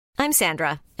I'm Sandra,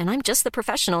 and I'm just the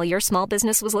professional your small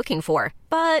business was looking for.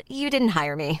 But you didn't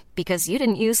hire me because you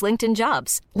didn't use LinkedIn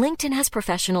Jobs. LinkedIn has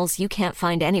professionals you can't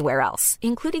find anywhere else,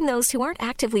 including those who aren't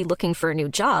actively looking for a new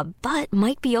job, but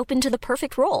might be open to the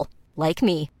perfect role, like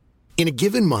me. In a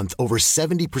given month, over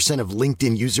 70% of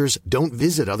LinkedIn users don't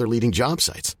visit other leading job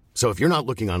sites. So if you're not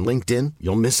looking on LinkedIn,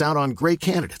 you'll miss out on great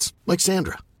candidates like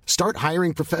Sandra. Start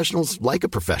hiring professionals like a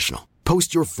professional.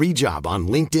 Post your free job on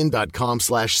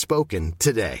linkedin.com/spoken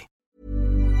today.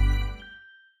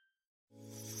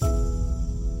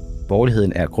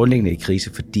 Borgerligheden er grundlæggende i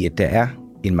krise, fordi at der er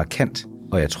en markant,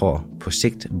 og jeg tror på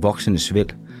sigt, voksende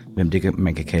svælt mellem det,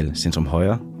 man kan kalde centrum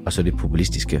højre, og så det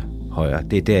populistiske højre.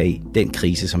 Det er deri, den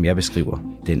krise, som jeg beskriver,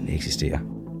 den eksisterer.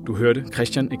 Du hørte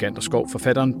Christian Egander Skov,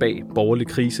 forfatteren bag Borgerlig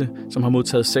Krise, som har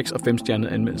modtaget 6- og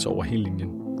 5-stjernede anmeldelser over hele linjen.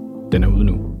 Den er ude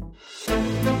nu.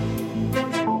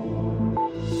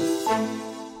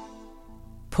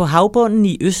 På havbunden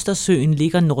i Østersøen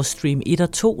ligger Nord Stream 1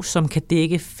 og 2, som kan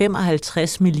dække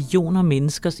 55 millioner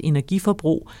menneskers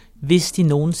energiforbrug, hvis de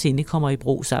nogensinde kommer i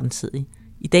brug samtidig.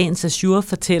 I dagens Azure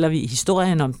fortæller vi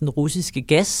historien om den russiske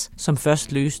gas, som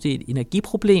først løste et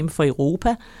energiproblem for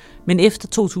Europa, men efter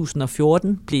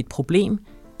 2014 blev et problem,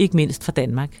 ikke mindst for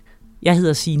Danmark. Jeg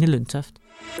hedder Signe Løntoft.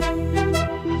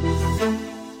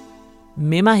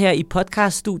 Med mig her i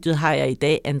podcaststudiet har jeg i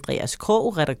dag Andreas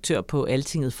Krog, redaktør på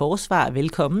Altinget Forsvar.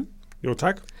 Velkommen. Jo,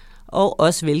 tak. Og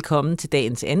også velkommen til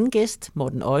dagens anden gæst,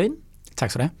 Morten Øjen.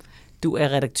 Tak skal du have. Du er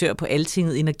redaktør på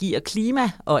Altinget Energi og Klima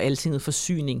og Altinget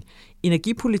Forsyning.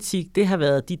 Energipolitik, det har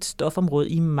været dit stofområde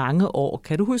i mange år.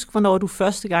 Kan du huske, hvornår du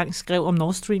første gang skrev om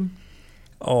Nord Stream?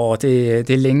 Det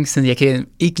er længe siden. Jeg kan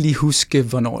ikke lige huske,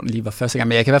 hvornår det lige var første gang,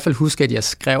 men jeg kan i hvert fald huske, at jeg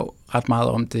skrev ret meget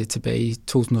om det tilbage i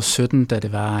 2017, da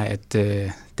det var, at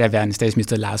daværende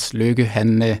statsminister Lars Løkke,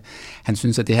 han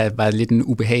syntes, at det her var lidt en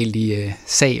ubehagelig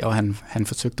sag, og han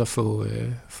forsøgte at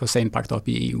få sagen bragt op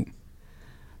i EU.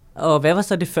 Og hvad var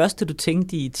så det første, du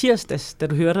tænkte i tirsdags, da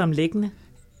du hørte om læggene?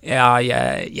 Ja,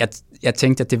 jeg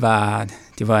tænkte, at det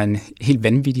var en helt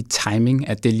vanvittig timing,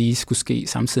 at det lige skulle ske,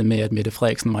 samtidig med, at Mette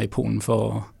Frederiksen var i Polen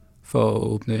for at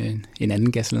åbne en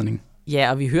anden gasledning.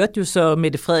 Ja, og vi hørte jo så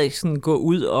Mette Frederiksen gå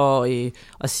ud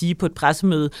og sige på et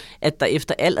pressemøde, at der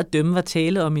efter alt at dømme var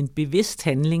tale om en bevidst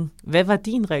handling. Hvad var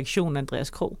din reaktion, Andreas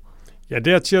Krog? Ja,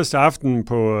 det er tirsdag aften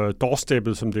på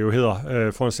doorsteppet, som det jo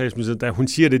hedder, foran statsministeren, da hun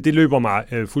siger det løber mig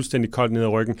fuldstændig koldt ned ad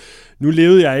ryggen. Nu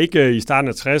levede jeg ikke i starten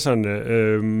af 60'erne,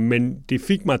 men det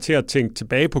fik mig til at tænke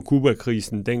tilbage på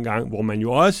Cuba-krisen dengang, hvor man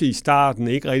jo også i starten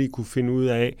ikke rigtig kunne finde ud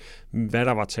af, hvad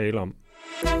der var tale om.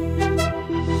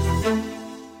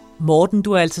 Morten,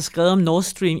 du har altså skrevet om Nord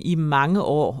Stream i mange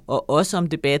år, og også om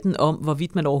debatten om,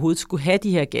 hvorvidt man overhovedet skulle have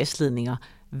de her gasledninger.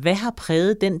 Hvad har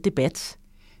præget den debat?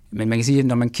 Men man kan sige, at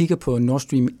når man kigger på Nord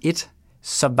Stream 1,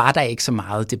 så var der ikke så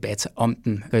meget debat om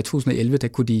den. I 2011, der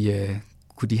kunne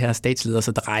de her statsledere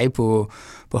så dreje på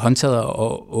håndtaget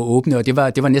og åbne, og det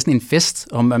var næsten en fest,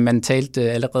 og man talte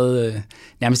allerede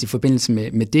nærmest i forbindelse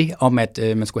med det, om at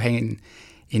man skulle have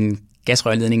en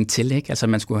gasrørledning til, ikke? Altså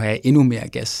man skulle have endnu mere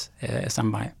gas af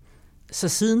samme vej. Så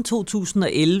siden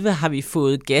 2011 har vi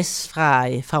fået gas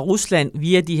fra Rusland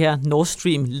via de her Nord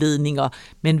Stream-ledninger.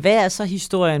 Men hvad er så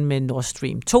historien med Nord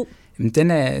Stream 2? Jamen,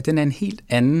 den er en helt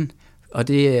anden, og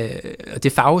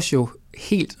det farves jo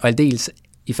helt og aldeles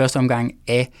i første omgang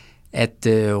af, at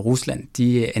Rusland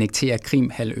de annekterer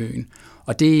Krim-halvøen.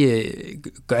 Og det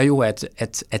gør jo, at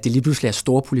det lige pludselig er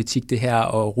storpolitik, det her,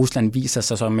 og Rusland viser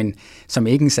sig som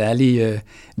ikke en særlig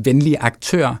venlig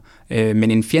aktør,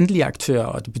 men en fjendtlig aktør,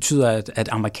 og det betyder, at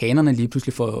amerikanerne lige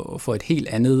pludselig får et helt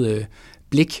andet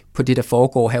blik på det, der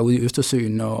foregår herude i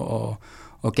Østersøen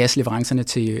og gasleverancerne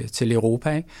til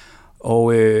Europa, ikke?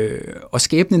 Og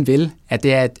skæbnen vil, at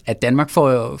det er, at Danmark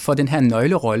får den her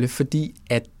nøglerolle, fordi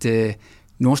at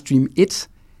Nord Stream 1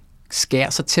 skærer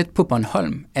så tæt på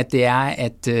Bornholm, at det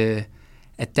er,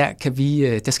 at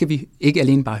der skal vi ikke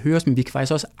alene bare høres, men vi kan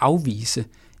faktisk også afvise,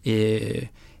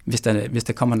 hvis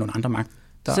der kommer nogle andre magt.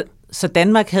 Så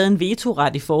Danmark havde en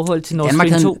vetoret i forhold til Nord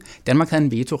Stream 2? Danmark havde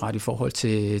en vetoret i forhold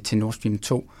til Nord Stream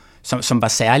 2, som var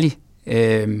særlig,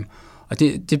 og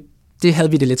det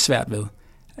havde vi det lidt svært ved.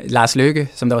 Lars Løkke,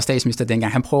 som der var statsminister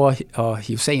dengang, han prøver at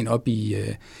hive sagen op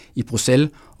i Bruxelles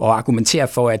og argumentere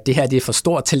for, at det her det er for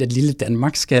stort til, at lille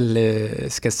Danmark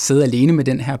skal sidde alene med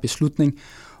den her beslutning.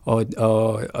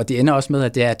 Og det ender også med,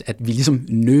 at det er, at vi ligesom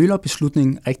nøler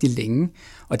beslutningen rigtig længe,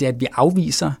 og det er, at vi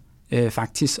afviser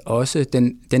faktisk også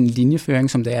den linjeføring,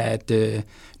 som det er, at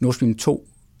Nord Stream 2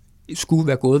 skulle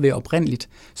være gået ved oprindeligt,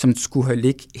 som skulle have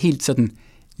ligget helt sådan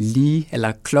lige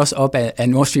eller klods op af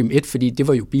Nord Stream 1, fordi det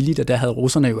var jo billigt, og der havde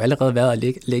russerne jo allerede været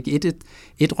at lægge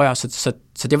et rør,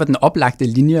 så det var den oplagte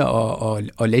linje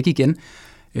at lægge igen.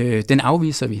 Den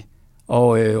afviser vi,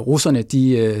 og russerne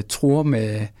de truer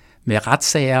med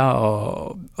retssager,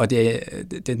 og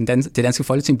det danske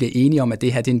folketing bliver enige om, at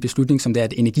det her det er en beslutning, som det er,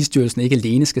 at Energistyrelsen ikke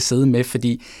alene skal sidde med,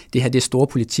 fordi det her det er store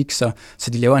politik, så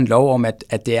de laver en lov om,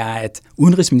 at det er, at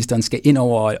udenrigsministeren skal ind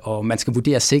over, og man skal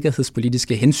vurdere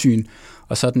sikkerhedspolitiske hensyn,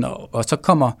 og sådan, og så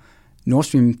kommer Nord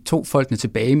Stream 2-folkene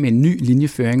tilbage med en ny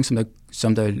linjeføring,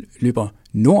 som der løber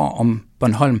nord om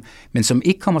Bornholm, men som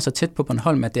ikke kommer så tæt på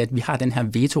Bornholm, at vi har den her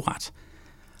vetoret.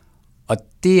 Og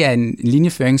det er en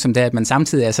linjeføring, som der, at man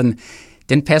samtidig er sådan,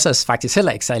 den passer faktisk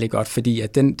heller ikke særlig godt, fordi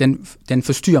at den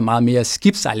forstyrrer meget mere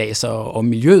skibssejlads og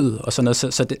miljøet og sådan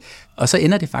noget. Og så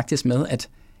ender det faktisk med,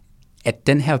 at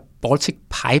den her Baltic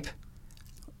Pipe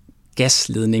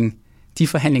gasledning, de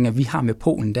forhandlinger, vi har med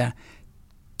Polen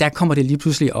der kommer det lige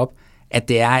pludselig op, at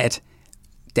det er, at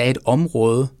der er et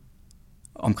område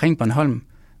omkring Bornholm,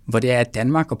 hvor det er, at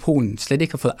Danmark og Polen slet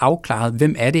ikke har fået afklaret,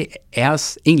 hvem er det af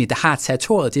os egentlig, der har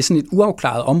territoriet. Det er sådan et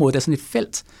uafklaret område, der er sådan et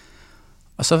felt.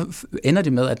 Og så ender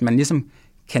det med, at man ligesom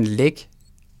kan lægge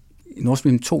Nord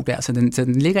Stream 2 der, så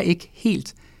den ligger ikke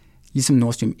helt ligesom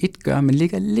Nord Stream 1 gør, men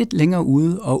ligger lidt længere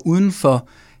ude, og uden for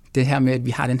det her med, at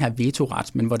vi har den her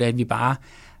vetoret, men hvor det er, at vi bare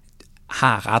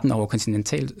har retten over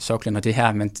kontinentalsoklen, og det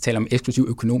her, man taler om eksklusiv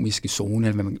økonomiske zone,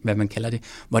 eller hvad man kalder det,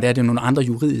 hvor der er det nogle andre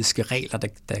juridiske regler,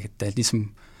 der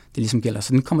ligesom gælder.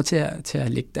 Så den kommer til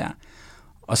at ligge der.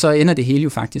 Og så ender det hele jo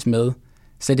faktisk med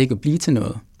slet ikke at blive til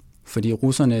noget, fordi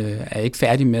russerne er ikke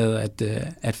færdige med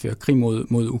at føre krig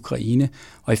mod Ukraine.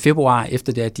 Og i februar,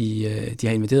 efter det, at de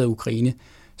har invaderet Ukraine,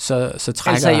 så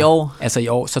trækker... Altså i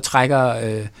år, så trækker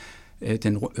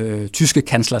den tyske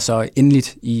kansler så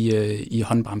endeligt i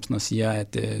håndbremsen og siger,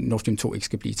 at Nord Stream 2 ikke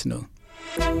skal blive til noget.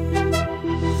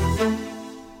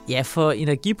 Ja, for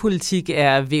energipolitik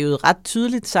er vævet ret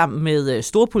tydeligt sammen med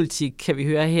storpolitik, kan vi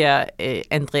høre her.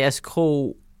 Andreas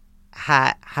Krog,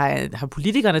 har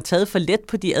politikerne taget for let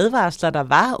på de advarsler, der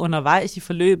var undervejs i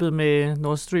forløbet med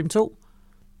Nord Stream 2?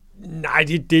 Nej,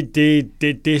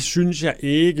 det synes jeg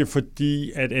ikke,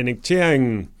 fordi at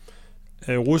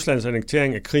Ruslands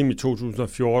annektering af Krim i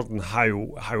 2014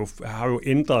 har jo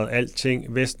ændret alting,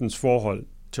 vestens forhold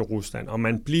til Rusland, og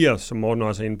man bliver, som Morten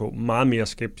også er inde på, meget mere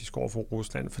skeptisk over for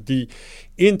Rusland, fordi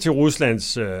indtil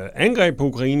Ruslands angreb på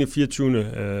Ukraine 24.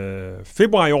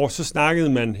 Februar i år, så snakkede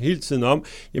man hele tiden om,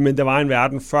 jamen der var en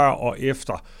verden før og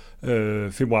efter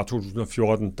februar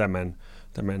 2014, da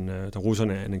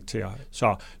russerne annekterer.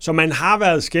 Så man har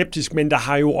været skeptisk, men der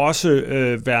har jo også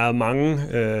været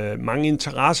mange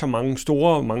interesser,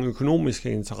 mange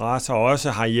økonomiske interesser,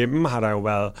 også herhjemme har der jo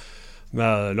været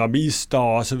lobbyister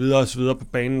og så videre på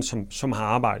banen, som har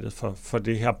arbejdet for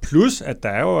det her. Plus, at der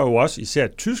er jo også især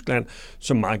Tyskland,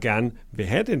 som meget gerne vil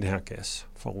have den her gas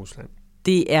fra Rusland.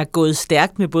 Det er gået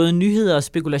stærkt med både nyheder og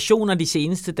spekulationer de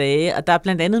seneste dage, og der er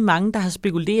blandt andet mange, der har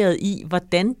spekuleret i,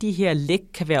 hvordan de her læk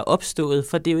kan være opstået,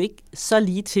 for det er jo ikke så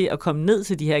lige til at komme ned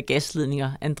til de her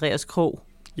gasledninger, Andreas Krog.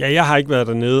 Ja, jeg har ikke været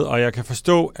dernede, og jeg kan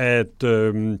forstå, at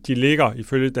de ligger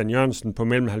ifølge Dan Jørgensen på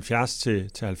mellem 70 til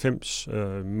 90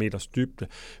 meters dybde,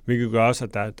 hvilket gør også,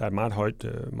 at der er et meget højt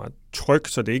tryk,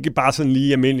 så det er ikke bare sådan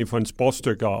lige almindeligt for en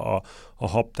sportsdykker at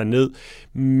hoppe derned.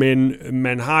 Men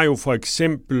man har jo for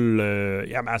eksempel,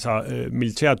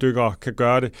 militærdykkere kan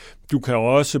gøre det. Du kan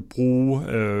også bruge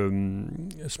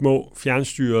små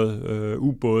fjernstyrede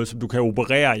ubåde, som du kan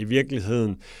operere i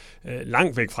virkeligheden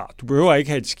langt væk fra. Du behøver ikke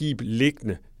have et skib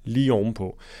liggende lige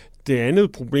ovenpå. Det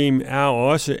andet problem er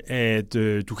også, at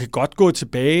du kan godt gå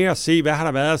tilbage og se, hvad har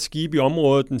der været af skib i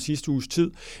området den sidste uges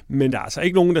tid, men der er altså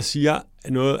ikke nogen, der siger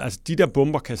noget. Altså de der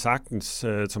bomber kan sagtens,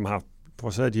 som har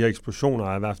forårsaget de her eksplosioner,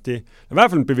 er i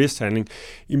hvert fald en bevidst handling,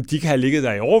 jamen de kan have ligget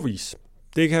der i årevis.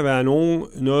 Det kan være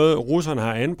noget, russerne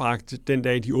har anbragt den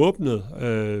dag, de åbnede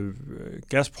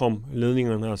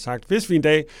Gazprom-ledningerne, og sagt, hvis vi en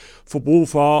dag får brug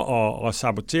for at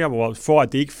sabotere, for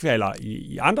at det ikke falder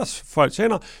i andres folks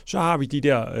hænder, så har vi de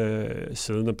der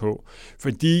siddende på.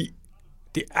 Fordi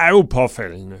det er jo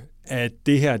påfaldende, at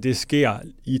det her det sker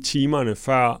i timerne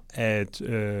før, at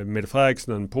Mette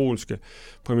Frederiksen og den polske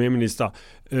premierminister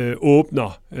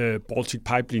åbner Baltic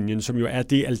Pipe-linjen, som jo er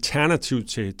det alternativ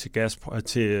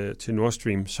til Nord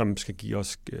Stream, som skal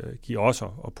give os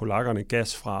og polakkerne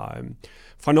gas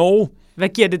fra Norge. Hvad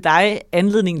giver det dig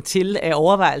anledning til af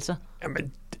overvejelser?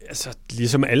 Jamen, altså,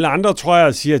 ligesom alle andre, tror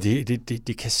jeg, siger, at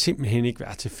det kan simpelthen ikke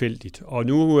være tilfældigt. Og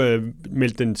nu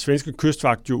meldte den svenske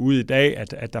kystvagt jo ud i dag,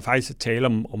 at der faktisk er tale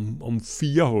om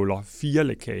 4 huller, 4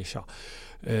 lækager.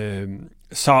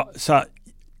 Så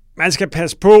man skal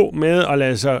passe på med at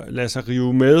lade sig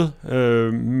rive med,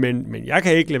 men jeg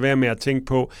kan ikke lade være med at tænke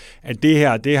på, at det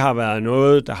her, det har været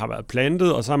noget, der har været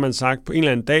plantet, og så har man sagt, på en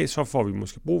eller anden dag, så får vi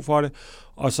måske brug for det,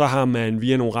 og så har man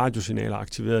via nogle radiosignaler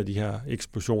aktiveret de her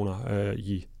eksplosioner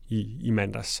i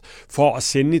mandags, for at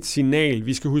sende et signal.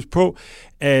 Vi skal huske på,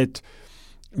 at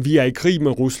vi er i krig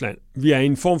med Rusland. Vi er i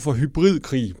en form for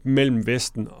hybridkrig mellem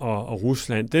Vesten og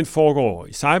Rusland. Den foregår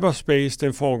i cyberspace,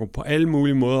 den foregår på alle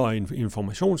mulige måder,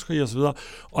 informationskrig osv.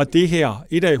 Og det her,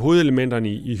 et af hovedelementerne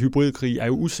i hybridkrig, er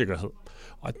jo usikkerhed.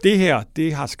 Og det her,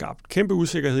 det har skabt kæmpe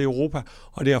usikkerhed i Europa,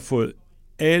 og det har fået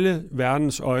alle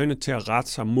verdens øjne til at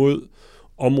rette sig mod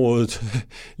området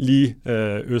lige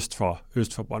øst for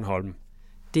Bornholm.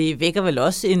 Det vækker vel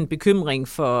også en bekymring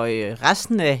for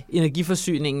resten af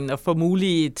energiforsyningen og for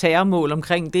mulige terrormål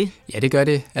omkring det? Ja, det gør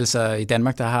det. Altså i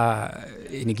Danmark, der har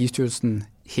Energistyrelsen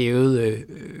hævet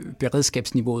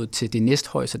beredskabsniveauet til det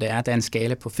næsthøjeste, der er en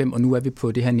skala på 5, og nu er vi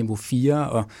på det her niveau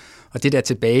 4, og det der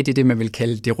tilbage, det er det, man vil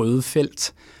kalde det røde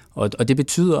felt. Og det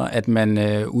betyder, at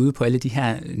man ude på alle de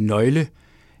her nøgle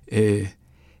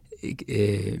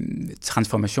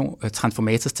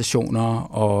transformatorstationer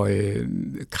og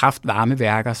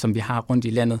kraftvarmeværker, som vi har rundt i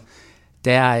landet,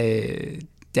 der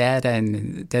er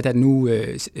der nu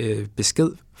besked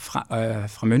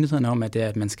fra myndighederne om,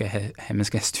 at man skal have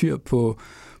styr på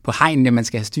hegnene, man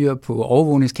skal have styr på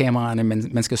overvågningskameraerne,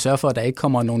 man skal sørge for, at der ikke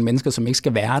kommer nogen mennesker, som ikke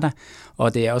skal være der.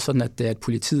 Og det er også sådan, at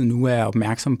politiet nu er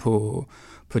opmærksom på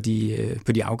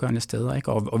de afgørende steder.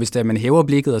 Ikke? Og hvis man hæver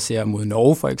blikket og ser mod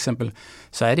Norge for eksempel,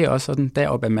 så er det også sådan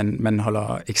deroppe, at man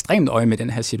holder ekstremt øje med den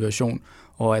her situation,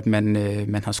 og at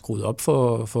man har skruet op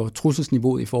for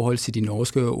trusselsniveauet i forhold til de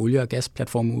norske olie- og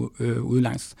gasplatforme ude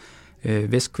langs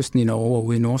vestkysten i Norge og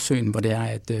ude i Nordsøen, hvor det er,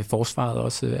 at forsvaret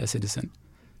også er sættes ind.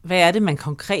 Hvad er det, man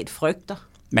konkret frygter?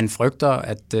 Man frygter,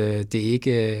 at det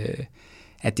ikke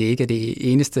er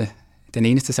den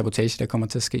eneste sabotage, der kommer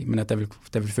til at ske, men at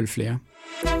der vil følge flere.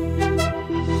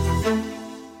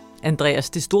 Andreas,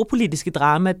 det storpolitiske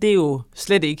drama, det er jo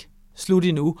slet ikke slut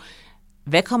endnu.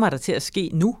 Hvad kommer der til at ske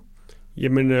nu?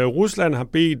 Jamen, Rusland har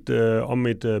bedt om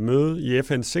et møde i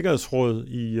FN's Sikkerhedsråd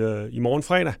i morgen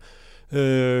fredag,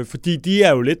 fordi de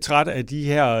er jo lidt træt af de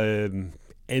her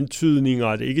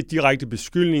antydninger, det er ikke direkte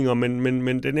beskyldninger,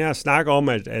 men den her snak om,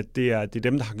 at det er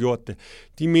dem, der har gjort det.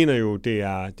 De mener jo, det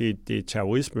er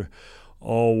terrorisme.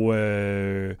 Og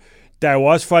der er jo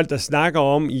også folk, der snakker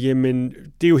om, jamen,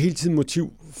 det er jo hele tiden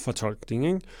motivfortolkning,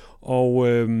 ikke? Og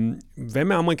hvad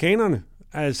med amerikanerne?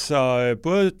 Altså,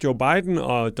 både Joe Biden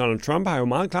og Donald Trump har jo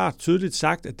meget klart tydeligt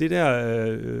sagt, at det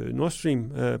der Nord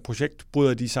Stream-projekt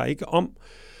bryder de sig ikke om.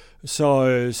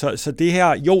 Så det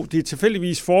her, jo, det er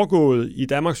tilfældigvis foregået i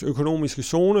Danmarks økonomiske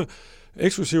zone,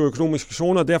 eksklusive økonomiske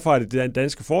zoner, og derfor er det det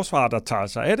danske forsvar, der tager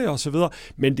sig af det osv.,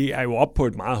 men det er jo op på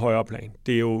et meget højere plan.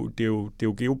 Det er jo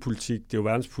geopolitik, det er jo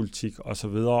verdenspolitik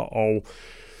osv., og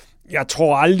jeg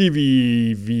tror aldrig,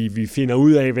 vi finder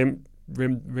ud af,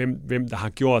 hvem der har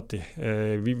gjort det.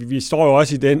 Vi står jo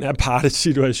også i den aparte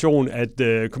situation, at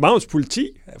Københavns politi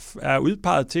er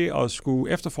udpeget til at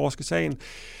skulle efterforske sagen.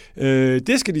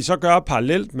 Det skal de så gøre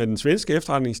parallelt med den svenske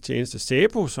efterretningstjeneste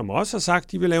SÄPO, som også har sagt,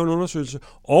 at de vil lave en undersøgelse,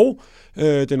 og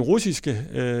den russiske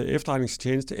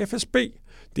efterretningstjeneste FSB.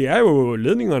 Det er jo,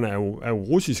 ledningerne er jo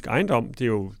russisk ejendom. Det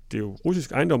er jo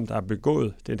russisk ejendom, der har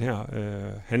begået den her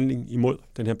handling imod,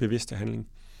 den her bevidste handling.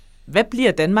 Hvad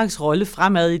bliver Danmarks rolle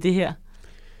fremad i det her?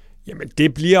 Jamen,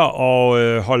 det bliver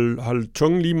at holde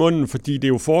tungen lige i munden, fordi det er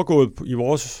jo foregået i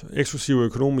vores eksklusive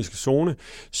økonomiske zone,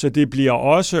 så det bliver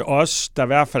også os, der i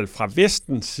hvert fald fra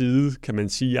vestens side, kan man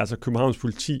sige, altså Københavns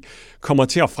politi, kommer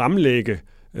til at fremlægge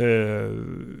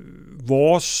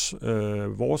vores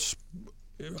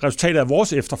resultatet af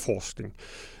vores efterforskning.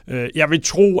 Jeg vil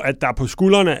tro, at der på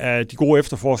skuldrene af de gode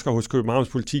efterforskere hos Københavns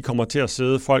politi kommer til at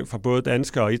sidde folk fra både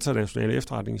danske og internationale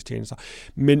efterretningstjenester.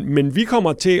 Men vi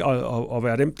kommer til at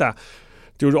være dem, der...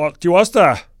 Det er jo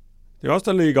også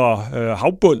der ligger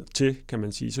havbund til, kan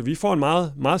man sige. Så vi får en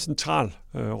meget, meget central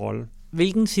rolle.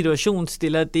 Hvilken situation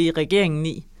stiller det regeringen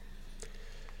i?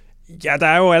 Ja, der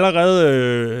er jo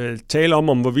allerede tale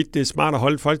om, hvorvidt det er smart at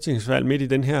holde et folketingsvalg midt i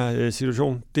den her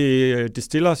situation. Det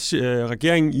stiller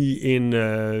regeringen i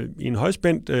en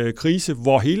højspændt krise,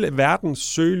 hvor hele verdens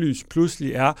søgelys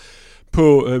pludselig er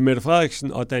på Mette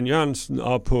Frederiksen og Dan Jørgensen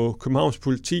og på Københavns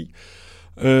politi.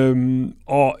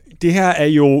 Og det her er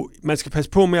jo, man skal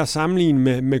passe på med at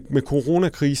sammenligne med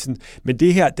coronakrisen, men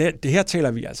det her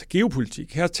taler vi altså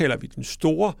geopolitik. Her taler vi den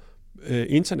store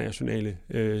internationale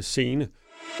scene.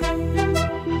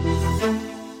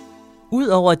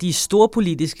 Udover de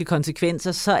storpolitiske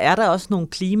konsekvenser, så er der også nogle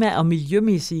klima- og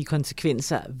miljømæssige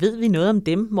konsekvenser. Ved vi noget om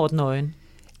dem, Morten Øjen?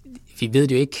 Vi ved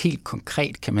det jo ikke helt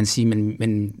konkret, kan man sige,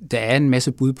 men der er en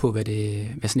masse bud på,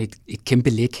 hvad sådan et kæmpe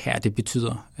læk her det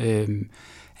betyder.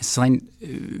 Sådan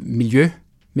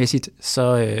miljømæssigt, så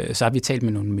har vi talt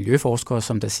med nogle miljøforskere,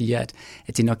 som der siger,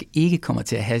 at det nok ikke kommer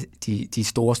til at have de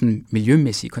store sådan,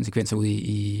 miljømæssige konsekvenser ude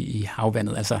i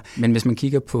havvandet. Altså, men hvis man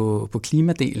kigger på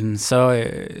klimadelen, så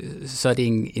er det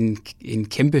en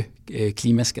kæmpe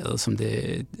klimaskade, som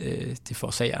det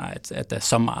forårsager, at der er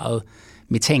så meget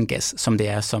metangas, som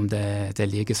der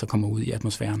lægges og kommer ud i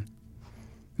atmosfæren.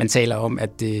 Man taler om,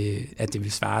 at det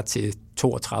vil svare til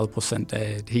 32%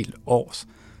 af et helt års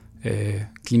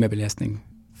klimabelastning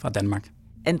fra Danmark.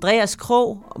 Andreas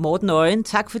Krog og Morten Øjen,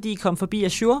 tak fordi I kom forbi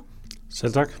Azure.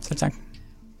 Selv tak. Selv tak.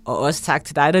 Og også tak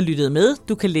til dig, der lyttede med.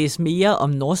 Du kan læse mere om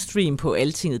Nord Stream på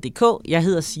altinget.dk. Jeg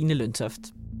hedder Signe Løntoft.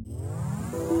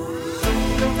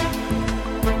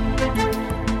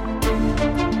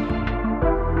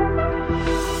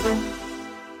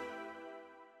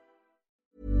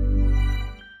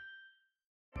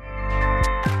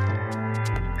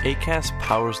 Acast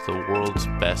powers the world's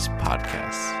best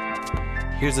podcasts.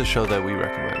 Here's a show that we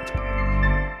recommend.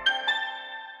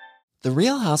 The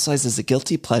Real Housewives is a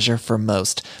guilty pleasure for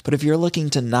most, but if you're looking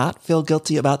to not feel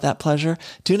guilty about that pleasure,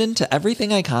 tune in to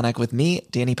Everything Iconic with me,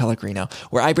 Danny Pellegrino,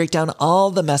 where I break down all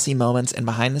the messy moments and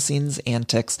behind-the-scenes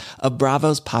antics of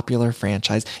Bravo's popular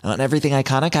franchise. And on Everything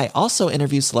Iconic, I also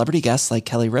interview celebrity guests like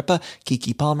Kelly Ripa,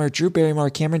 Keke Palmer, Drew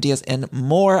Barrymore, Cameron Diaz, and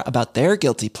more about their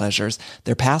guilty pleasures,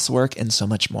 their past work, and so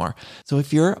much more. So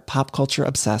if you're pop culture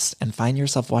obsessed and find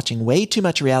yourself watching way too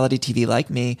much reality TV like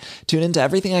me, tune in to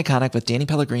Everything Iconic with Danny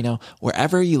Pellegrino,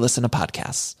 wherever you listen to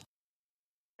podcasts.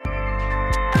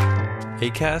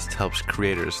 Acast helps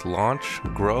creators launch,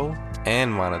 grow,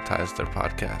 and monetize their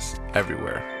podcasts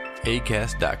everywhere.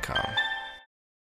 Acast.com.